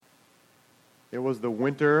It was the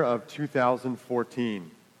winter of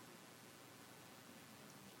 2014.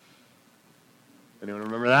 Anyone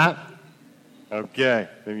remember that? Okay,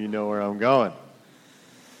 maybe you know where I'm going.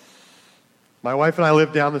 My wife and I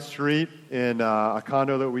lived down the street in a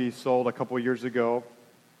condo that we sold a couple years ago,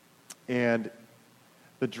 and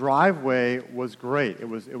the driveway was great. It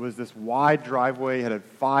was this wide driveway. It had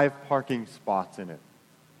 5 parking spots in it.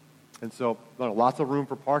 And so lots of room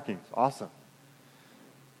for parking. It's awesome.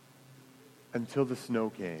 Until the snow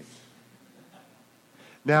came.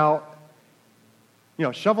 Now,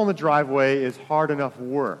 shoveling the driveway is hard enough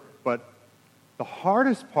work, but the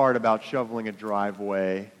hardest part about shoveling a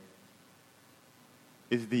driveway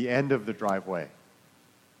is the end of the driveway,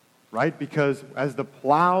 right? Because as the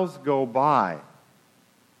plows go by,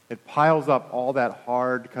 it piles up all that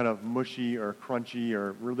hard, kind of mushy or crunchy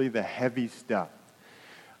or really the heavy stuff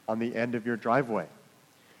on the end of your driveway.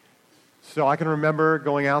 So I can remember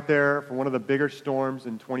going out there for one of the bigger storms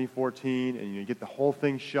in 2014, and you get the whole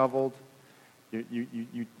thing shoveled.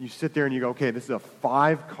 You sit there and you go, okay, this is a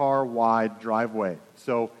 5-car wide driveway,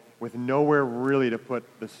 so with nowhere really to put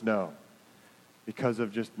the snow because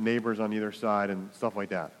of just neighbors on either side and stuff like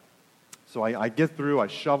that. So I get through, I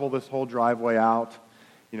shovel this whole driveway out,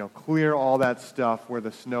 clear all that stuff where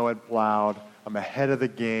the snow had plowed. I'm ahead of the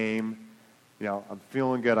game. I'm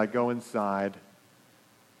feeling good. I go inside,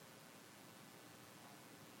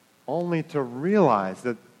 only to realize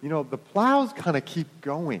that, the plows kind of keep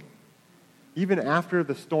going, even after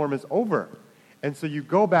the storm is over. And so you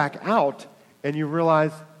go back out, and you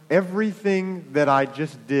realize everything that I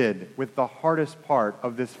just did with the hardest part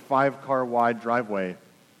of this 5-car wide driveway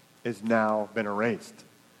has now been erased.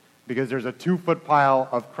 Because there's a 2-foot pile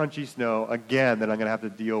of crunchy snow, again, that I'm going to have to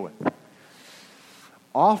deal with.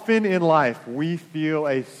 Often in life, we feel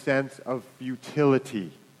a sense of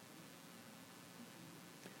futility.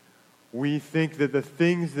 We think that the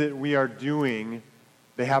things that we are doing,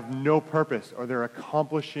 they have no purpose or they're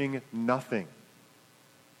accomplishing nothing.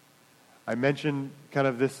 I mentioned kind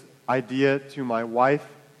of this idea to my wife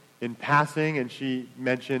in passing, and she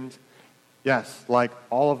mentioned, yes, like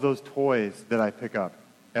all of those toys that I pick up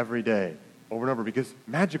every day over and over, because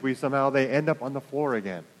magically somehow they end up on the floor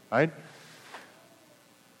again, right?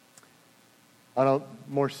 On a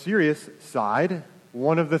more serious side,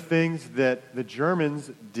 one of the things that the Germans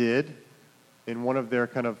did in one of their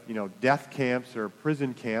kind of, death camps or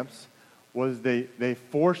prison camps was they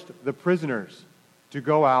forced the prisoners to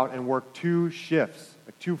go out and work 2 shifts,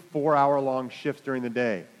 like 2 4-hour-long shifts during the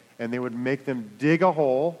day. And they would make them dig a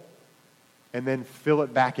hole and then fill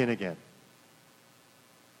it back in again.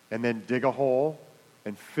 And then dig a hole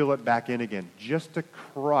and fill it back in again, just to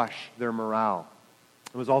crush their morale.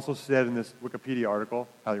 It was also said in this Wikipedia article,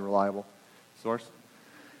 highly reliable source,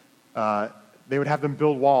 they would have them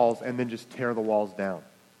build walls and then just tear the walls down.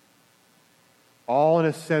 All in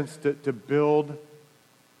a sense to build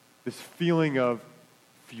this feeling of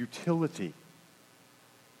futility,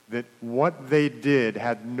 that what they did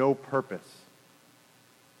had no purpose.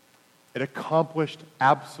 It accomplished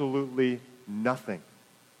absolutely nothing.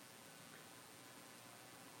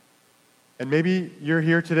 And maybe you're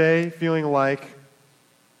here today feeling like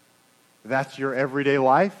that's your everyday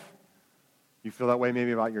life. You feel that way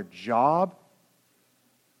maybe about your job.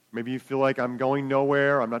 Maybe you feel like I'm going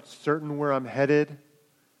nowhere. I'm not certain where I'm headed.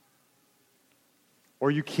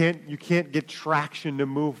 Or you can't get traction to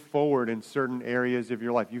move forward in certain areas of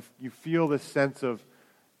your life. You feel this sense of,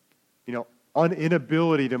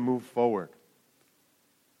 inability to move forward.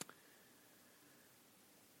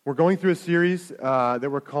 We're going through a series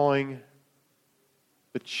that we're calling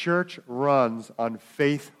The Church Runs on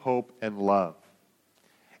Faith, Hope, and Love.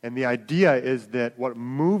 And the idea is that what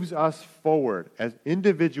moves us forward as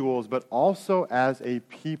individuals, but also as a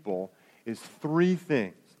people, is 3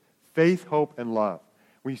 things: faith, hope, and love.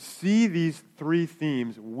 We see these 3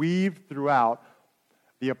 themes weaved throughout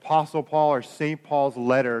the Apostle Paul or St. Paul's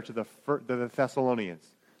letter to the Thessalonians.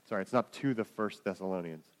 Sorry, it's not to the First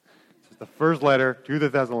Thessalonians. It's the first letter to the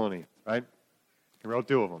Thessalonians, right? He wrote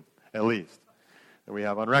 2 of them, at least, that we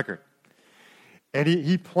have on record. And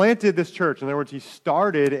he planted this church. In other words, he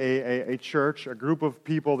started a church, a group of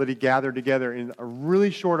people that he gathered together in a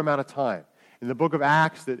really short amount of time. In the book of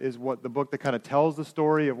Acts, that is the book that kind of tells the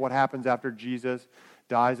story of what happens after Jesus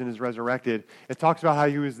dies and is resurrected. It talks about how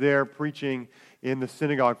he was there preaching in the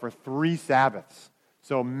synagogue for 3 Sabbaths.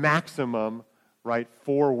 So maximum,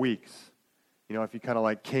 4 weeks. If you kind of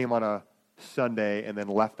like came on a Sunday and then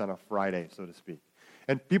left on a Friday, so to speak.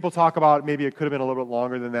 And people talk about maybe it could have been a little bit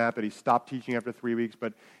longer than that, but he stopped teaching after 3 weeks.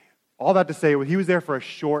 But all that to say, he was there for a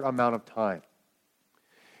short amount of time.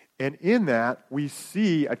 And in that, we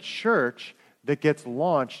see a church that gets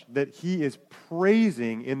launched that he is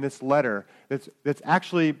praising in this letter that's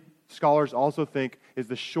actually, scholars also think, is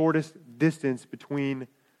the shortest distance between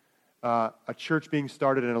a church being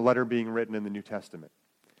started and a letter being written in the New Testament.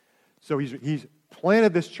 So he's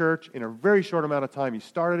planted this church in a very short amount of time. He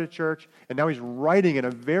started a church, and now he's writing in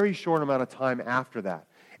a very short amount of time after that.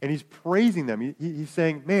 And he's praising them. He's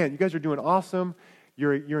saying, man, you guys are doing awesome.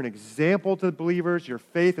 You're an example to the believers. Your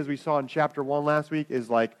faith, as we saw in chapter 1 last week, is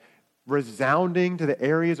like resounding to the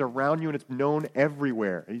areas around you, and it's known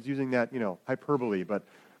everywhere. He's using that, hyperbole, but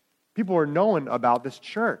people are knowing about this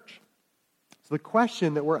church. So the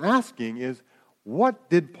question that we're asking is, what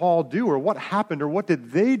did Paul do, or what happened, or what did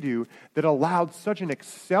they do that allowed such an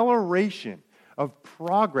acceleration of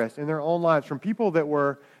progress in their own lives from people that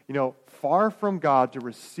were, far from God to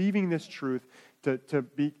receiving this truth, to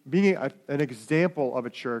being an example of a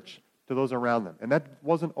church to those around them? And that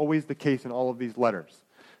wasn't always the case in all of these letters,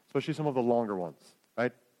 especially some of the longer ones,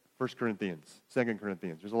 right? 1 Corinthians, 2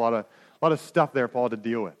 Corinthians. There's a lot of stuff there, Paul, to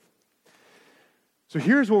deal with. So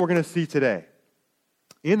here's what we're going to see today.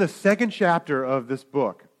 In the second chapter of this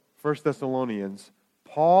book, 1 Thessalonians,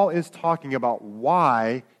 Paul is talking about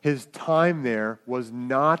why his time there was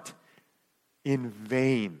not in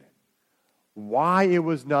vain. Why it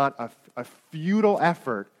was not a futile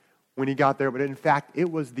effort when he got there, but in fact,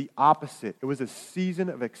 it was the opposite. It was a season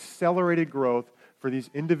of accelerated growth for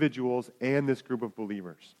these individuals and this group of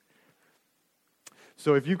believers.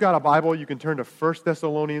 So if you've got a Bible, you can turn to 1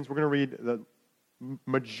 Thessalonians. We're going to read the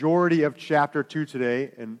majority of chapter 2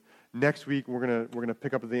 today, and next week we're going to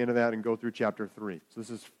pick up at the end of that and go through chapter 3. So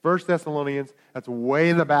this is 1 Thessalonians. That's way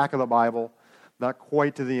in the back of the Bible, not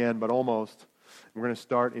quite to the end, but almost. We're going to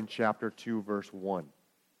start in chapter 2, verse 1.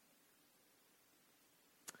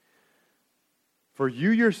 For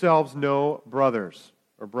you yourselves know, brothers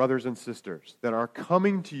and sisters, that our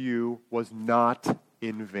coming to you was not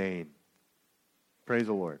in vain. Praise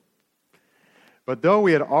the Lord. But though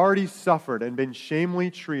we had already suffered and been shamefully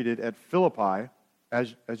treated at Philippi,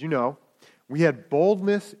 as you know, we had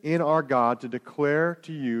boldness in our God to declare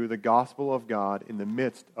to you the gospel of God in the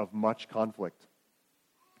midst of much conflict.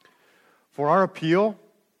 For our appeal,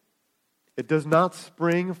 it does not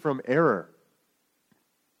spring from error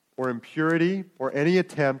or impurity or any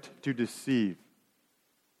attempt to deceive.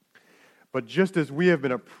 But just as we have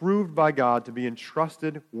been approved by God to be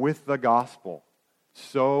entrusted with the gospel,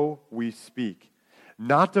 so we speak,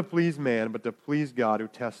 not to please man, but to please God who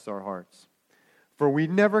tests our hearts. For we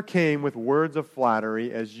never came with words of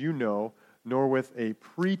flattery, as you know, nor with a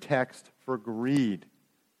pretext for greed.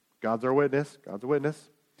 God's our witness. God's a witness.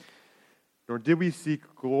 Nor did we seek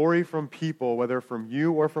glory from people, whether from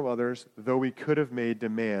you or from others, though we could have made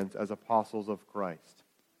demands as apostles of Christ.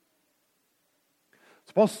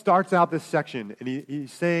 So Paul starts out this section, and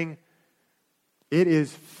he's saying, it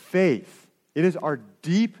is faith. It is our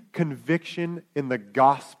deep conviction in the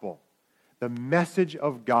gospel, the message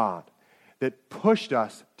of God, that pushed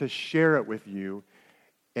us to share it with you,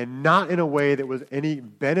 and not in a way that was any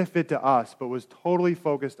benefit to us, but was totally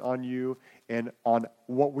focused on you and on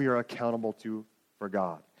what we are accountable to for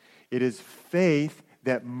God. It is faith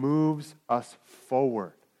that moves us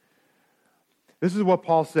forward. This is what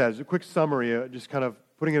Paul says. A quick summary, just kind of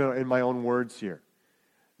putting it in my own words here.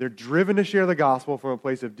 They're driven to share the gospel from a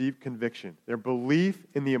place of deep conviction. Their belief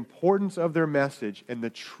in the importance of their message and the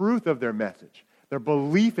truth of their message. Their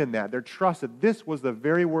belief in that, their trust that this was the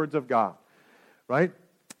very words of God, right?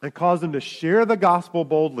 It caused them to share the gospel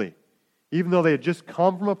boldly, even though they had just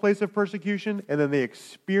come from a place of persecution, and then they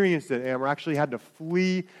experienced it and were actually had to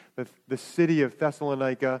flee the city of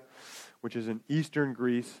Thessalonica, which is in eastern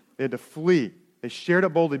Greece. They had to flee. They shared it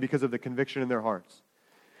boldly because of the conviction in their hearts.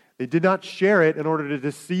 They did not share it in order to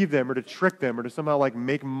deceive them or to trick them or to somehow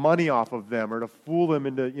make money off of them or to fool them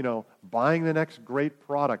into, buying the next great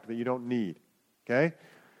product that you don't need. Okay?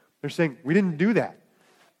 They're saying, we didn't do that.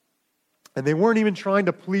 And they weren't even trying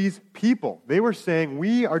to please people. They were saying,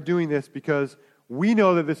 we are doing this because we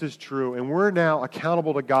know that this is true, and we're now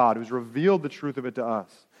accountable to God, who's revealed the truth of it to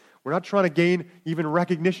us. We're not trying to gain even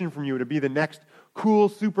recognition from you to be the next cool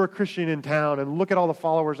super Christian in town and look at all the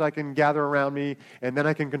followers I can gather around me, and then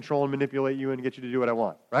I can control and manipulate you and get you to do what I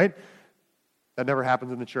want, right? That never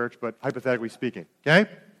happens in the church, but hypothetically speaking, okay?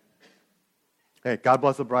 Hey, God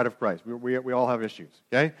bless the bride of Christ. We all have issues,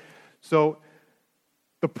 okay? So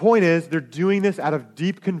the point is, they're doing this out of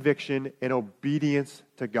deep conviction and obedience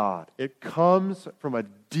to God. It comes from a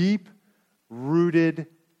deep-rooted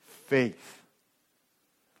faith.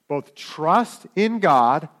 Both trust in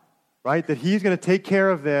God, right, that He's going to take care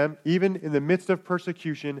of them even in the midst of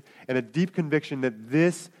persecution, and a deep conviction that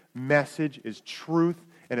this message is truth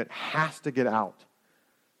and it has to get out.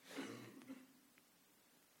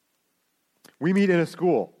 We meet in a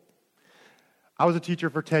school. I was a teacher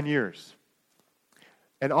for 10 years.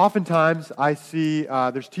 And oftentimes I see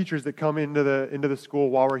there's teachers that come into the school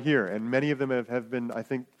while we're here. And many of them have been, I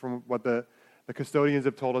think, from what the custodians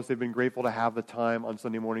have told us, they've been grateful to have the time on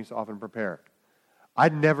Sunday mornings to often prepare. I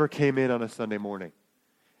never came in on a Sunday morning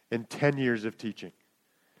in 10 years of teaching.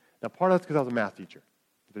 Now, part of that's because I was a math teacher.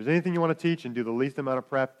 If there's anything you want to teach and do the least amount of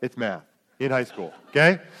prep, it's math in high school,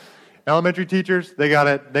 okay? Elementary teachers, they got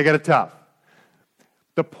it tough.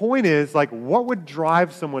 The point is, like, what would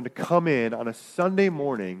drive someone to come in on a Sunday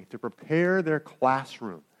morning to prepare their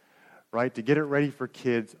classroom, right, to get it ready for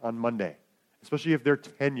kids on Monday, especially if they're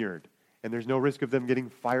tenured and there's no risk of them getting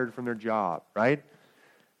fired from their job, right?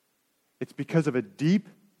 It's because of a deep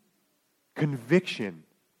conviction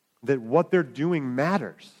that what they're doing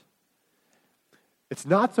matters. It's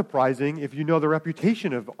not surprising if you know the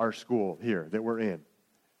reputation of our school here that we're in.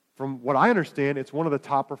 From what I understand, it's one of the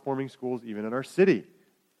top performing schools even in our city,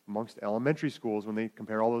 amongst elementary schools when they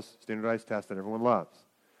compare all those standardized tests that everyone loves.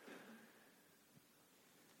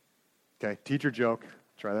 Okay, teacher joke.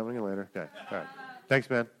 Try that one again later. Okay, all right. Thanks,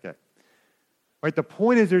 man. Okay. Right, the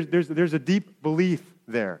point is there's a deep belief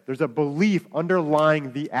there. There's a belief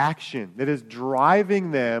underlying the action that is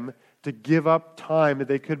driving them to give up time that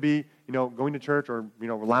they could be, going to church or,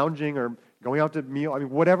 lounging or going out to meal. I mean,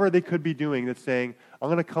 whatever they could be doing that's saying, I'm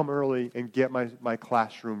going to come early and get my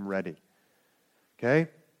classroom ready. Okay?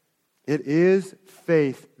 It is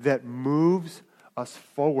faith that moves us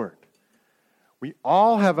forward. We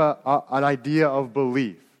all have an idea of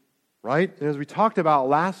belief, right? And as we talked about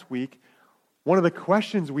last week, one of the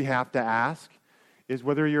questions we have to ask is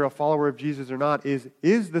whether you're a follower of Jesus or not, is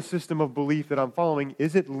the system of belief that I'm following,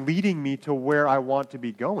 is it leading me to where I want to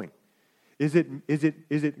be going? Is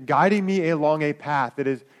it guiding me along a path that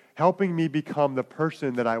is helping me become the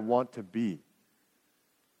person that I want to be?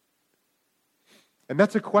 And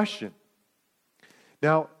that's a question.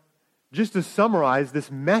 Now, just to summarize this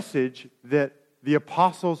message that the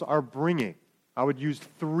apostles are bringing, I would use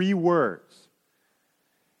 3 words.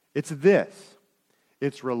 It's this.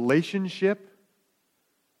 It's relationship,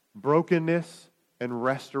 brokenness, and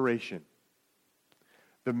restoration.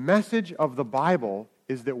 The message of the Bible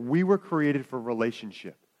is that we were created for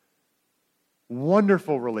relationship.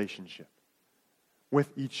 Wonderful relationship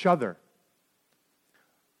with each other.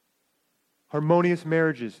 Harmonious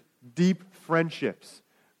marriages, deep friendships,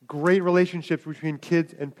 great relationships between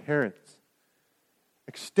kids and parents,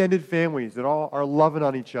 extended families that all are loving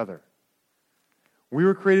on each other. We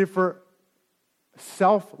were created for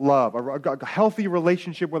self-love, a healthy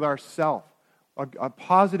relationship with ourself, a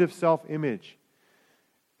positive self-image,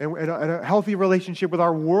 and a healthy relationship with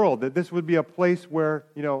our world, that this would be a place where,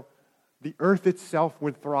 the earth itself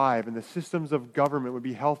would thrive and the systems of government would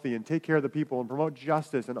be healthy and take care of the people and promote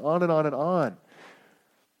justice and on and on and on.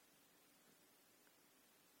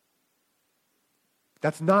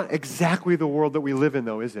 That's not exactly the world that we live in,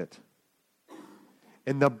 though, is it?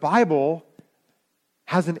 And the Bible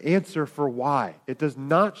has an answer for why. It does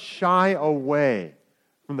not shy away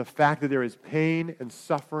from the fact that there is pain and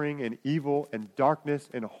suffering and evil and darkness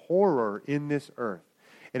and horror in this earth.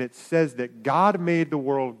 And it says that God made the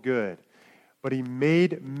world good, but He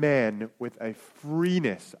made men with a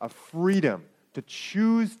freeness, a freedom to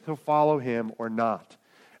choose to follow Him or not.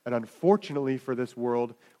 And unfortunately for this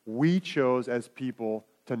world, we chose as people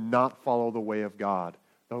to not follow the way of God,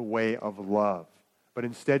 the way of love, but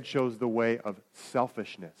instead chose the way of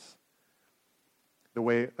selfishness, the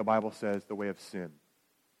way the Bible says, the way of sin.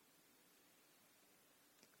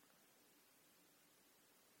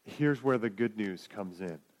 Here's where the good news comes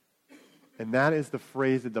in. And that is the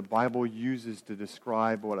phrase that the Bible uses to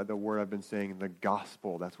describe the word I've been saying, the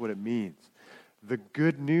gospel. That's what it means. The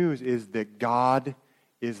good news is that God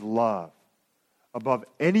is love. Above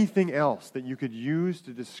anything else that you could use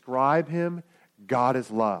to describe Him, God is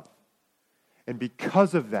love. And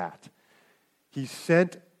because of that, He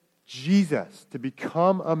sent Jesus to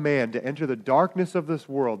become a man, to enter the darkness of this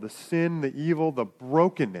world, the sin, the evil, the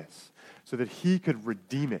brokenness, so that He could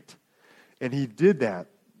redeem it. And He did that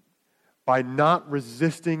by not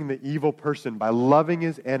resisting the evil person, by loving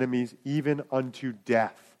His enemies even unto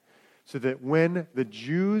death. So that when the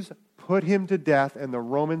Jews put Him to death and the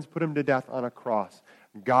Romans put Him to death on a cross,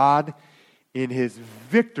 God, in His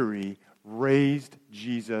victory, raised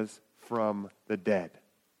Jesus from the dead.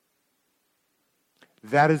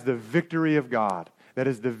 That is the victory of God. That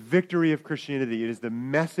is the victory of Christianity. It is the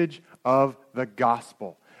message of the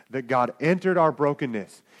gospel, that God entered our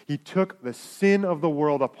brokenness. He took the sin of the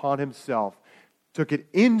world upon Himself, took it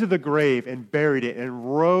into the grave and buried it,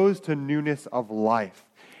 and rose to newness of life.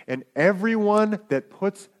 And everyone that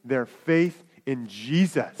puts their faith in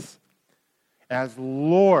Jesus as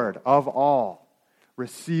Lord of all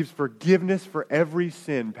receives forgiveness for every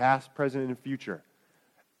sin, past, present, and future.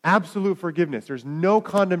 Absolute forgiveness. There's no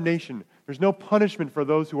condemnation. There's no punishment for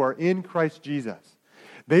those who are in Christ Jesus.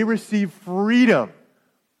 They receive freedom.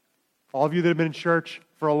 All of you that have been in church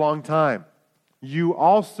for a long time, you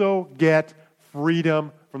also get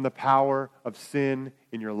freedom from the power of sin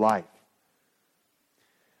in your life.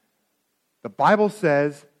 The Bible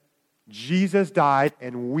says Jesus died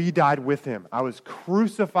and we died with him. I was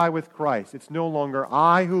crucified with Christ. It's no longer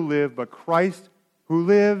I who live, but Christ who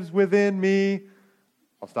lives within me.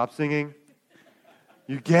 I'll stop singing.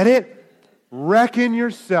 You get it? Reckon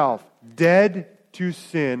yourself dead to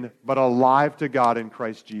sin, but alive to God in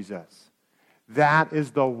Christ Jesus. That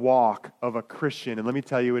is the walk of a Christian. And let me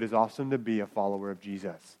tell you, it is awesome to be a follower of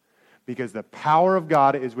Jesus. Because the power of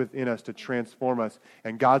God is within us to transform us.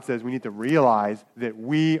 And God says we need to realize that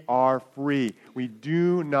we are free. We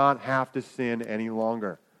do not have to sin any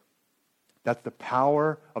longer. That's the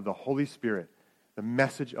power of the Holy Spirit, the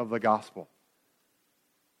message of the gospel.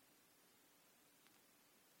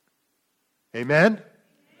 Amen?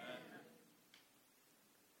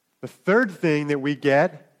 The third thing that we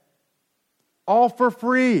get, all for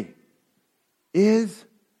free, is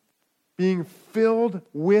being filled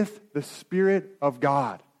with the Spirit of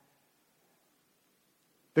God.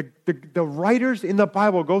 The writers in the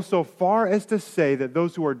Bible go so far as to say that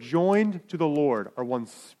those who are joined to the Lord are one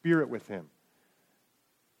spirit with Him.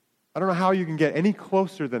 I don't know how you can get any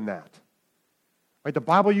closer than that. Right? The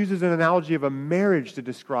Bible uses an analogy of a marriage to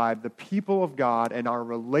describe the people of God and our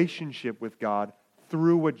relationship with God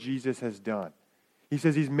through what Jesus has done. He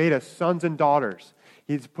says He's made us sons and daughters.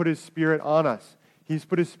 He's put His Spirit on us. He's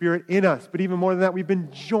put His Spirit in us. But even more than that, we've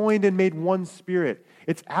been joined and made one Spirit.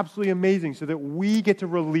 It's absolutely amazing so that we get to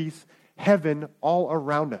release heaven all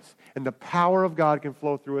around us. And the power of God can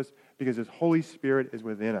flow through us because His Holy Spirit is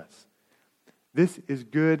within us. This is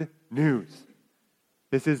good news.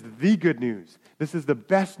 This is the good news. This is the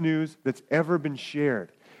best news that's ever been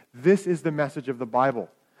shared. This is the message of the Bible.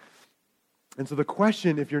 And so the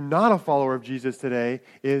question, if you're not a follower of Jesus today,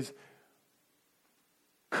 is,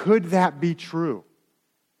 could that be true?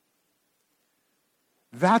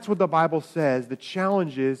 That's what the Bible says. The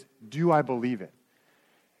challenge is, do I believe it?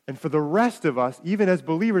 And for the rest of us, even as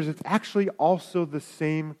believers, it's actually also the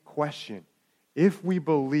same question. If we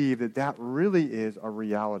believe that that really is a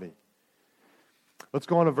reality. Let's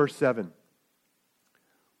go on to verse 7.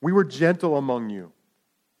 We were gentle among you,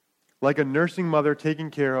 like a nursing mother taking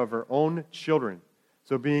care of her own children,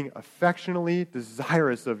 so being affectionately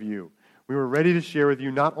desirous of you. We were ready to share with you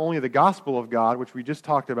not only the gospel of God, which we just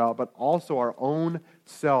talked about, but also our own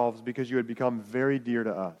selves, because you had become very dear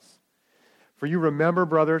to us. For you remember,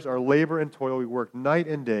 brothers, our labor and toil. We worked night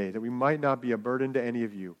and day, that we might not be a burden to any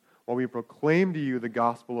of you, while we proclaim to you the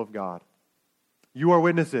gospel of God. You are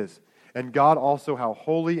witnesses, and God also, how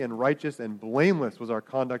holy and righteous and blameless was our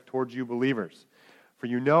conduct towards you believers. For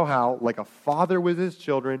you know how, like a father with his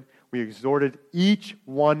children, we exhorted each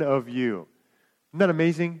one of you. Isn't that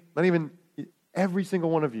amazing? Not even every single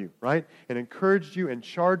one of you, right? And encouraged you and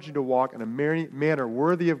charged you to walk in a manner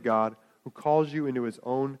worthy of God, who calls you into His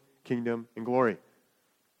own kingdom and glory.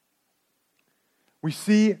 We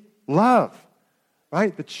see love,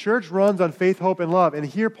 right? The church runs on faith, hope, and love. And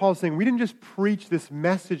here Paul's saying, we didn't just preach this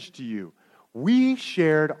message to you. We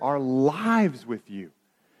shared our lives with you.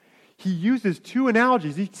 He uses two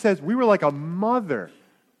analogies. He says we were like a mother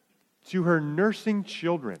to her nursing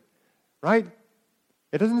children, right?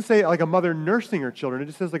 It doesn't say like a mother nursing her children. It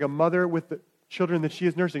just says like a mother with the children that she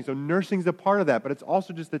is nursing. So nursing's a part of that, but it's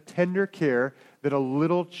also just the tender care that a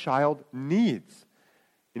little child needs.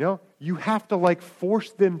 You know, you have to like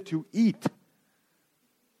force them to eat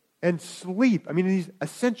and sleep. I mean, these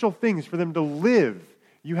essential things for them to live,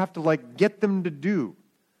 you have to like get them to do.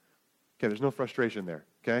 Okay, there's no frustration there,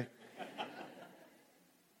 okay?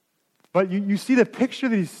 But you see the picture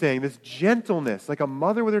that he's saying, this gentleness, like a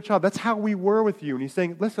mother with her child. That's how we were with you. And he's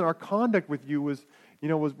saying, listen, our conduct with you was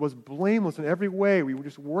blameless in every way. We were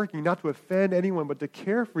just working not to offend anyone, but to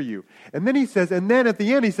care for you. And then he says, and then at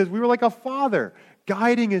the end he says, we were like a father,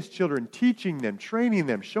 guiding his children, teaching them, training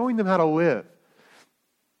them, showing them how to live.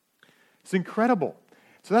 It's incredible.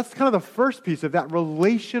 So that's kind of the first piece of that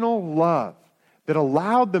relational love that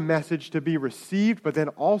allowed the message to be received, but then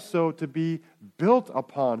also to be built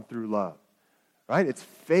upon through love. Right? It's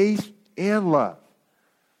faith and love.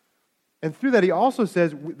 And through that, he also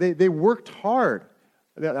says they worked hard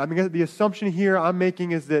I mean, the assumption here I'm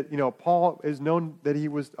making is that, Paul is known that he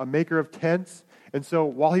was a maker of tents. And so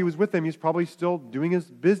while he was with them, he's probably still doing his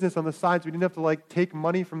business on the side, so he didn't have to take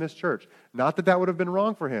money from this church. Not that that would have been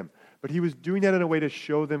wrong for him, but he was doing that in a way to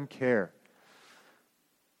show them care.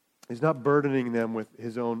 He's not burdening them with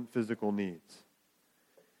his own physical needs.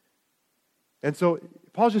 And so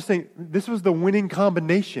Paul's just saying this was the winning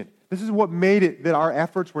combination. This is what made it that our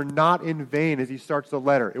efforts were not in vain as he starts the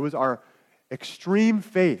letter. It was our extreme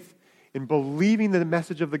faith in believing the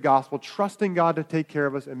message of the gospel, trusting God to take care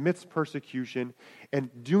of us amidst persecution, and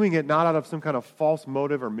doing it not out of some kind of false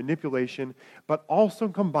motive or manipulation, but also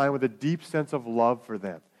combined with a deep sense of love for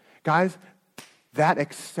them. Guys, that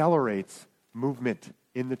accelerates movement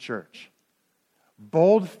in the church.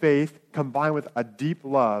 Bold faith combined with a deep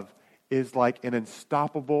love is like an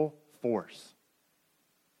unstoppable force.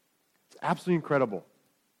 It's absolutely incredible.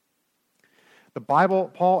 The Bible,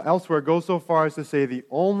 Paul elsewhere goes so far as to say the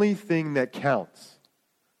only thing that counts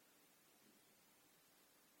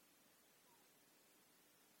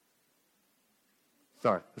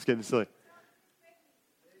Sorry, let's get silly.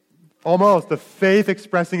 Almost. The faith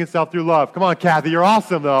expressing itself through love. Come on, Kathy, you're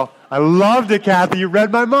awesome, though. I loved it, Kathy. You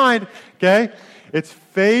read my mind, okay? It's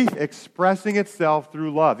faith expressing itself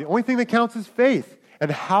through love. The only thing that counts is faith. And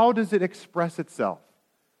how does it express itself?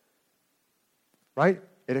 Right?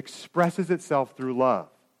 It expresses itself through love.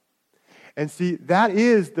 And see, that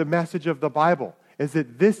is the message of the Bible, is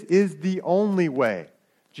that this is the only way.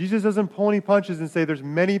 Jesus doesn't pull any punches and say there's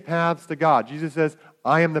many paths to God. Jesus says,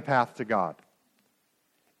 I am the path to God.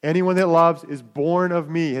 Anyone that loves is born of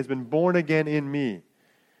me, has been born again in me.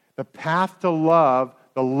 The path to love,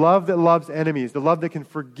 the love that loves enemies, the love that can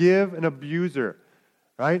forgive an abuser,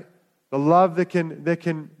 right? The love that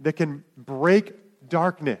can break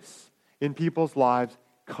darkness in people's lives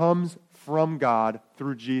comes from God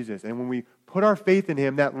through Jesus. And when we put our faith in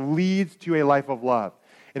Him, that leads to a life of love.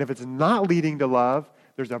 And if it's not leading to love,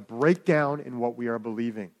 there's a breakdown in what we are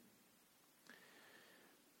believing.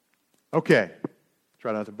 Okay.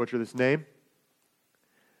 Try not to butcher this name.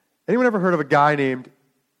 Anyone ever heard of a guy named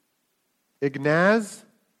Ignaz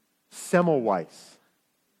Semmelweis?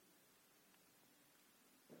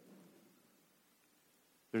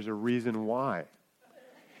 There's a reason why.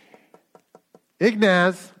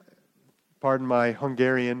 Ignaz, pardon my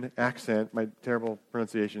Hungarian accent, my terrible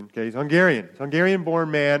pronunciation. Okay, he's Hungarian. He's a Hungarian-born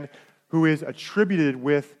man who is attributed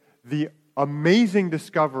with the amazing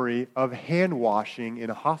discovery of hand washing in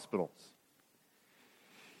hospitals.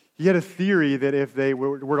 He had a theory that if they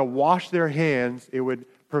were to wash their hands, it would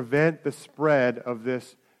prevent the spread of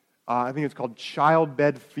this, I think it's called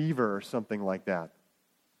childbed fever or something like that.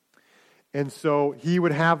 And so he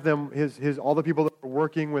would have them, all the people that were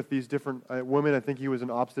working with these different women, I think he was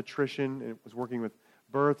an obstetrician and was working with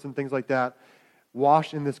births and things like that,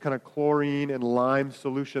 washed in this kind of chlorine and lime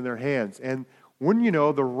solution in their hands. And wouldn't you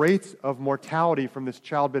know, the rates of mortality from this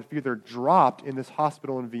childbed fever dropped in this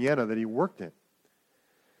hospital in Vienna that he worked in.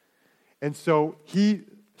 And so he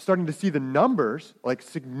starting to see the numbers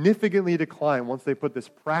significantly decline once they put this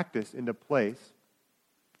practice into place.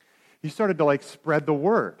 He started to spread the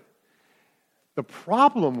word. The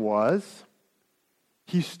problem was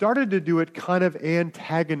he started to do it kind of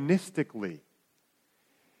antagonistically.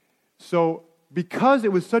 So because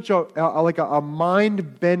it was such a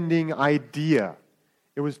mind-bending idea,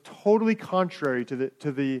 it was totally contrary to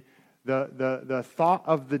the thought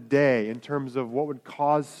of the day in terms of what would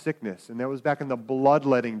cause sickness. And that was back in the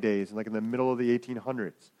bloodletting days, in the middle of the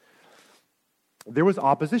 1800s. There was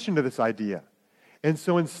opposition to this idea. And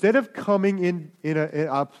so instead of coming in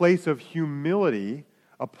a place of humility,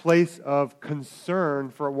 a place of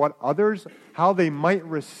concern for what others, how they might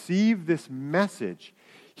receive this message,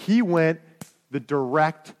 he went the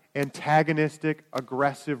direct, antagonistic,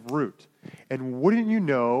 aggressive route. And wouldn't you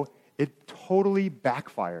know, it totally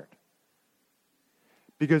backfired.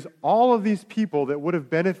 Because all of these people that would have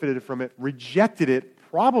benefited from it rejected it,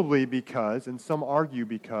 probably because, and some argue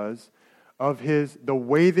because, of the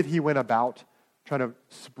way that he went about trying to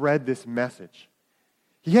spread this message.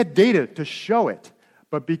 He had data to show it,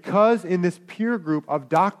 but because in this peer group of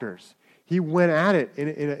doctors, he went at it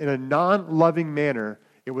in a non-loving manner,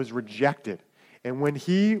 it was rejected. And when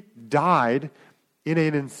he died in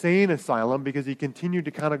an insane asylum, because he continued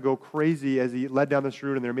to kind of go crazy as he led down this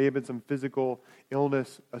route, and there may have been some physical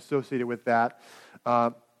illness associated with that,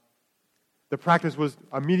 the practice was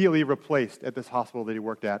immediately replaced at this hospital that he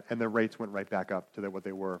worked at, and the rates went right back up to what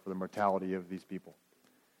they were for the mortality of these people.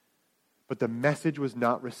 But the message was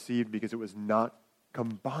not received because it was not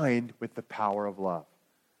combined with the power of love.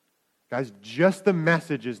 Guys, just the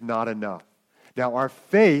message is not enough. Now, our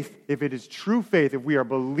faith, if it is true faith, if we are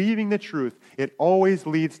believing the truth, it always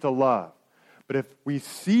leads to love. But if we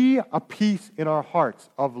see a piece in our hearts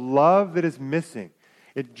of love that is missing,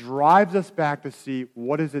 it drives us back to see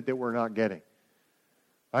what is it that we're not getting.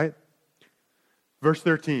 Right? Verse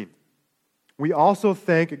 13. We also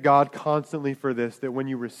thank God constantly for this, that when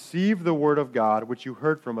you received the word of God, which you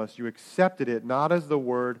heard from us, you accepted it not as the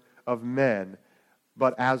word of men,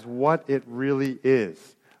 but as what it really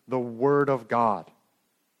is, the word of God,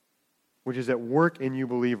 which is at work in you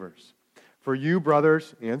believers. For you,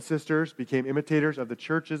 brothers and sisters, became imitators of the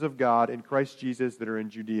churches of God in Christ Jesus that are in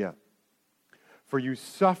Judea. For you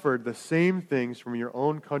suffered the same things from your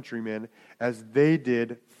own countrymen as they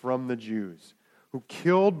did from the Jews, who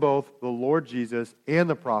killed both the Lord Jesus and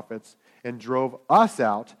the prophets, and drove us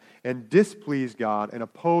out, and displeased God, and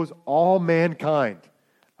oppose all mankind.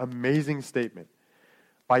 Amazing statement.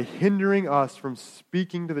 By hindering us from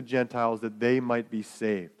speaking to the Gentiles that they might be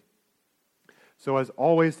saved. So as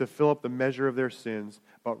always to fill up the measure of their sins,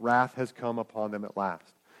 but wrath has come upon them at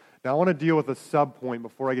last. Now I want to deal with a sub-point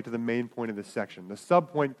before I get to the main point of this section. The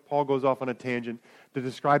sub-point, Paul goes off on a tangent to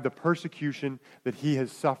describe the persecution that he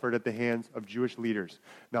has suffered at the hands of Jewish leaders.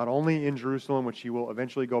 Not only in Jerusalem, which he will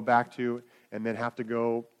eventually go back to and then have to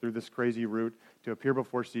go through this crazy route to appear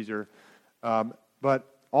before Caesar,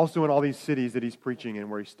 but also in all these cities that he's preaching in,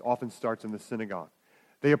 where he often starts in the synagogue.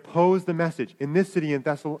 They opposed the message. In this city, in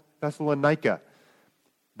Thessalonica,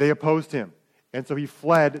 they opposed him. And so he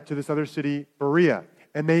fled to this other city, Berea.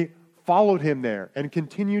 And they followed him there and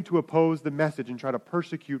continued to oppose the message and try to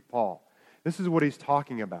persecute Paul. This is what he's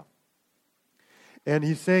talking about. And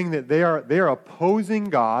he's saying that they are opposing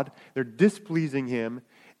God, they're displeasing him,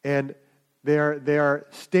 and they are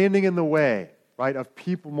standing in the way, right, of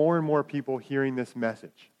people, more and more people hearing this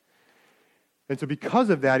message. And so because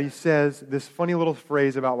of that, he says this funny little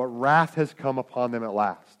phrase about what wrath has come upon them at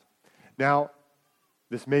last. Now,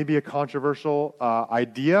 this may be a controversial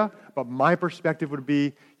idea, but my perspective would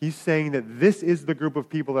be he's saying that this is the group of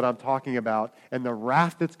people that I'm talking about, and the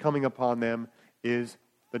wrath that's coming upon them is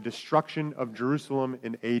the destruction of Jerusalem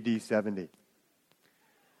in AD 70.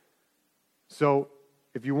 So,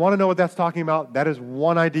 if you want to know what that's talking about, that is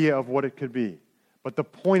one idea of what it could be. But the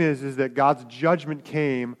point is that God's judgment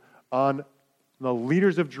came on the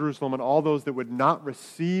leaders of Jerusalem and all those that would not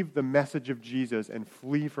receive the message of Jesus and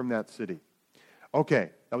flee from that city. Okay,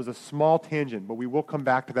 that was a small tangent, but we will come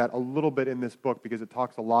back to that a little bit in this book because it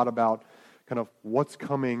talks a lot about kind of what's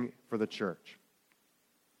coming for the church.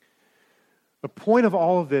 The point of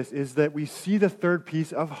all of this is that we see the third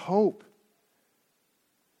piece of hope.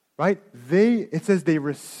 Right? It says they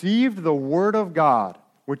received the word of God,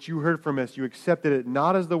 which you heard from us. You accepted it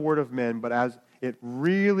not as the word of men, but as it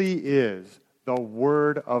really is, the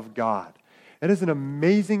word of God. That is an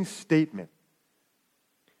amazing statement.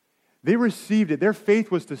 They received it. Their faith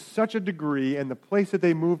was to such a degree, and the place that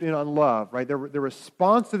they moved in on love, right? Their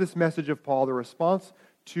response to this message of Paul, their response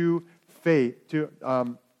to faith, to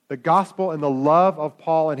the gospel and the love of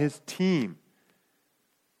Paul and his team.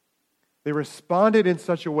 They responded in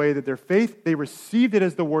such a way that their faith, they received it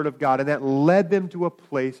as the word of God, and that led them to a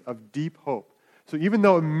place of deep hope. So even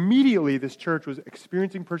though immediately this church was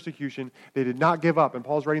experiencing persecution, they did not give up. And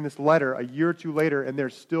Paul's writing this letter a year or two later, and they're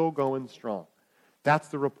still going strong. That's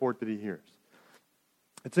the report that he hears.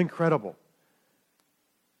 It's incredible.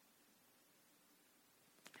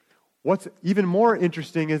 What's even more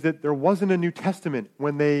interesting is that there wasn't a New Testament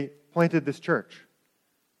when they planted this church.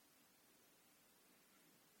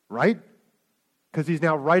 Right? Because he's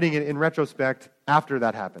now writing it in retrospect after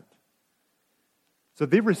that happened. So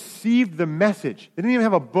they received the message. They didn't even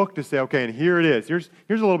have a book to say, okay, and here it is. Here's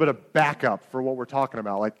a little bit of backup for what we're talking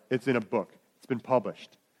about. Like, it's in a book. It's been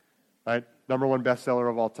published. Right? Number one bestseller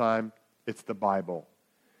of all time. It's the Bible.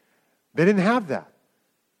 They didn't have that.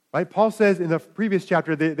 Right? Paul says in the previous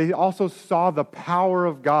chapter, they also saw the power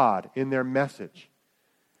of God in their message.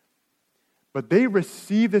 But they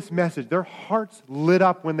received this message. Their hearts lit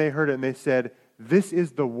up when they heard it, and they said, this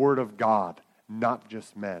is the word of God, not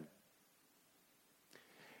just men.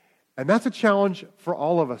 And that's a challenge for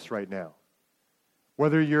all of us right now.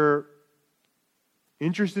 Whether you're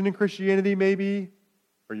interested in Christianity maybe,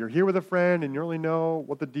 or you're here with a friend and you really know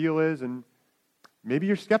what the deal is, and maybe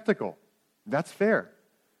you're skeptical. That's fair.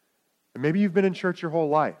 And maybe you've been in church your whole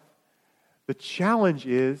life. The challenge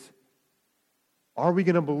is, are we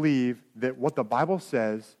going to believe that what the Bible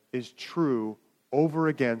says is true over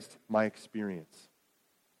against my experience?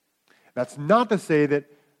 That's not to say that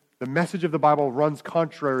the message of the Bible runs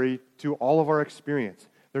contrary to all of our experience.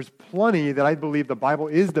 There's plenty that I believe the Bible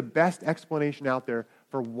is the best explanation out there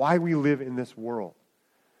for why we live in this world.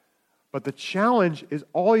 But the challenge is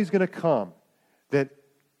always going to come that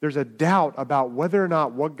there's a doubt about whether or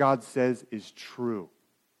not what God says is true.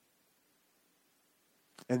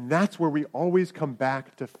 And that's where we always come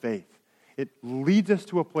back to faith. It leads us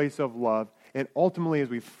to a place of love. And ultimately, as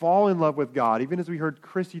we fall in love with God, even as we heard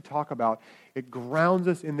Christy talk about, it grounds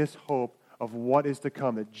us in this hope of what is to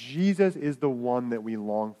come, that Jesus is the one that we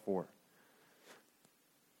long for.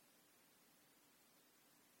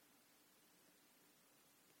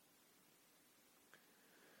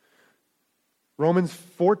 Romans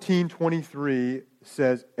 14:23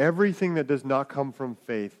 says, everything that does not come from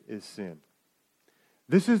faith is sin.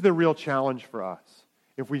 This is the real challenge for us.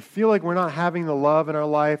 If we feel like we're not having the love in our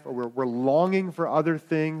life, or we're longing for other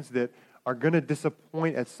things that are going to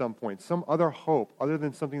disappoint at some point, some other hope other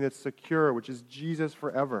than something that's secure, which is Jesus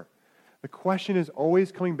forever, the question is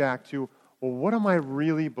always coming back to, well, what am I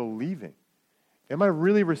really believing? Am I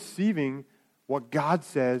really receiving what God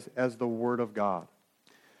says as the Word of God?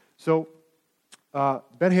 So,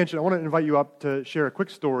 Ben Hanchin, I want to invite you up to share a quick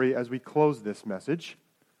story as we close this message.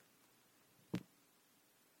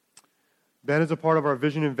 Ben is a part of our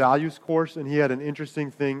Vision and Values course, and he had an interesting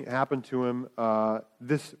thing happen to him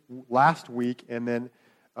this last week and then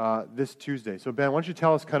this Tuesday. So, Ben, why don't you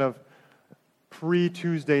tell us kind of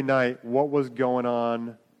pre-Tuesday night what was going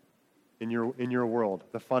on in your world,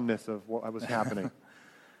 the funness of what was happening?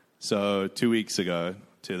 So 2 weeks ago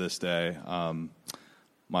to this day,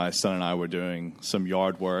 my son and I were doing some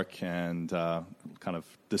yard work and kind of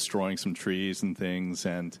destroying some trees and things,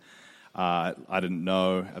 and I didn't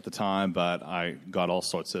know at the time, but I got all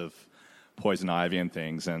sorts of poison ivy and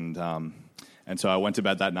things, and so I went to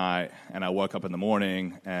bed that night, and I woke up in the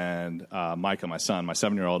morning, and Micah, my son, my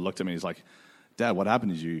 7-year-old, looked at me. He's like, "Dad, what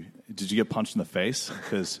happened? Did you get punched in the face?"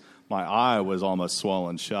 Because my eye was almost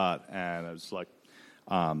swollen shut, and it was like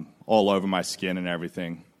all over my skin and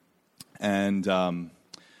everything, and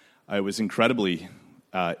it was incredibly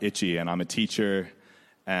itchy. And I'm a teacher,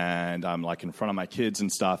 and I'm like in front of my kids and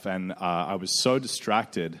stuff, and I was so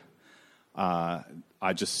distracted.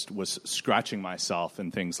 I just was scratching myself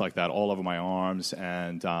and things like that all over my arms,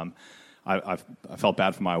 and I felt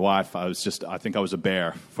bad for my wife. I think I was a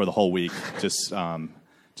bear for the whole week, just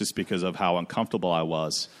because of how uncomfortable I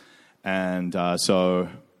was. And so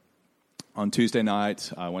on Tuesday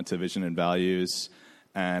night, I went to Vision and Values,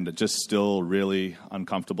 and just still really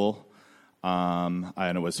uncomfortable.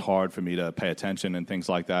 And it was hard for me to pay attention and things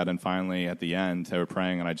like that. And finally, at the end, they were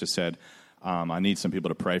praying, and I just said, I need some people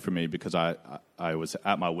to pray for me because I was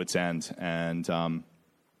at my wit's end. And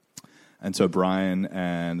so Brian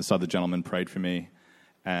and this other gentleman prayed for me.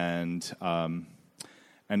 And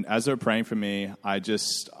as they were praying for me, I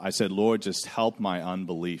said, Lord, just help my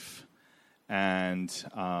unbelief and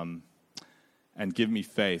give me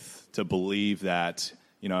faith to believe that,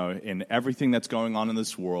 in everything that's going on in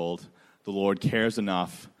this world, the Lord cares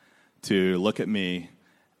enough to look at me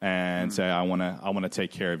and say, I want to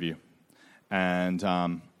take care of you. And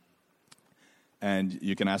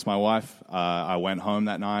you can ask my wife. I went home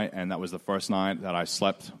that night, and that was the first night that I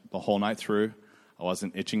slept the whole night through. I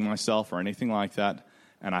wasn't itching myself or anything like that,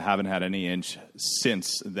 and I haven't had any itch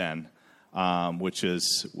since then, which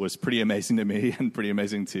was pretty amazing to me and pretty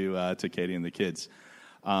amazing to Katie and the kids.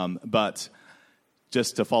 But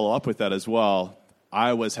just to follow up with that as well,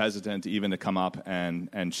 I was hesitant even to come up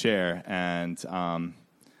and share, and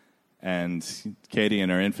Katie, in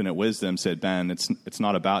her infinite wisdom, said, Ben, it's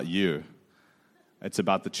not about you. It's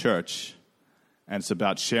about the church, and it's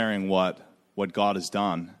about sharing what God has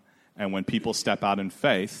done. And when people step out in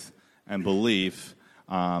faith and believe,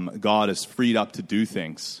 God is freed up to do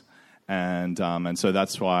things. And so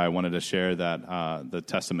that's why I wanted to share that the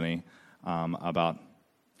testimony about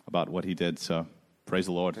what he did. So praise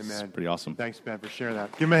the Lord. Amen. It's pretty awesome. Thanks, Ben, for sharing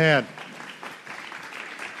that. Give him a hand.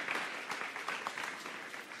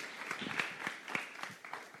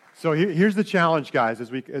 So here's the challenge, guys,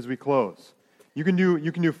 as we close. You can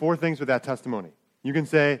do 4 things with that testimony. You can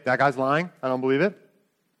say, that guy's lying, I don't believe it.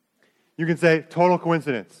 You can say, total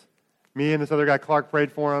coincidence. Me and this other guy, Clark,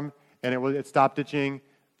 prayed for him, and it stopped itching.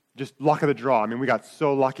 Just luck of the draw. I mean, we got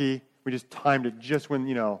so lucky. We just timed it just when,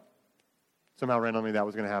 somehow randomly that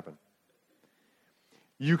was going to happen.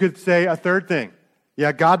 You could say a third thing.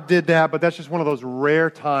 Yeah, God did that, but that's just one of those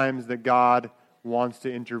rare times that God wants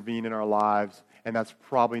to intervene in our lives, and that's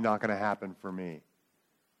probably not going to happen for me.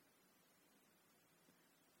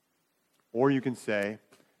 Or you can say,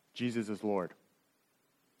 Jesus is Lord,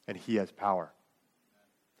 and He has power.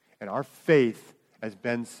 And our faith, as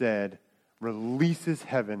Ben said, releases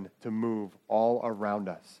heaven to move all around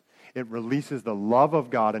us. It releases the love of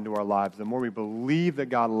God into our lives. The more we believe that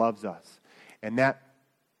God loves us, and that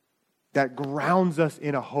that grounds us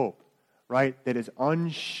in a hope, right, that is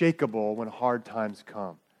unshakable when hard times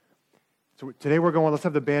come. So today we're going, let's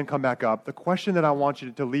have the band come back up. The question that I want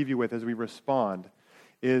you to leave you with as we respond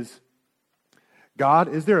is,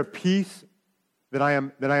 God, is there a peace that I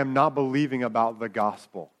am not believing about the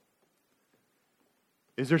gospel?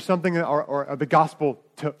 Is there something, or the gospel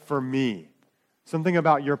for me? Something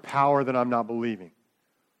about your power that I'm not believing?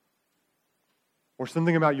 Or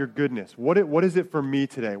something about your goodness? What is it for me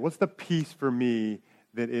today? What's the peace for me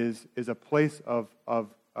that is a place of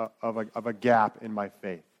a gap in my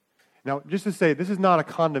faith? Now, just to say, this is not a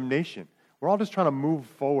condemnation. We're all just trying to move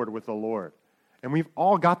forward with the Lord. And we've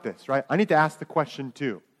all got this, right? I need to ask the question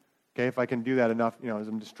too. Okay, if I can do that enough, as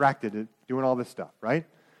I'm distracted doing all this stuff, right?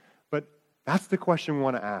 But that's the question we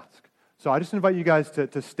want to ask. So I just invite you guys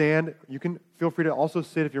to stand. You can feel free to also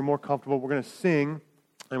sit if you're more comfortable. We're going to sing,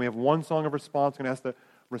 and we have one song of response. I'm going to ask the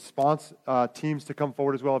response teams to come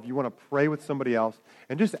forward as well if you want to pray with somebody else.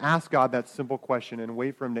 And just ask God that simple question and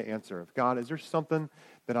wait for Him to answer. God, is there something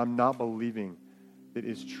that I'm not believing that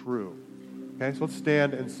is true? Okay, so let's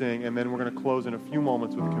stand and sing, and then we're going to close in a few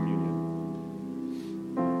moments with communion.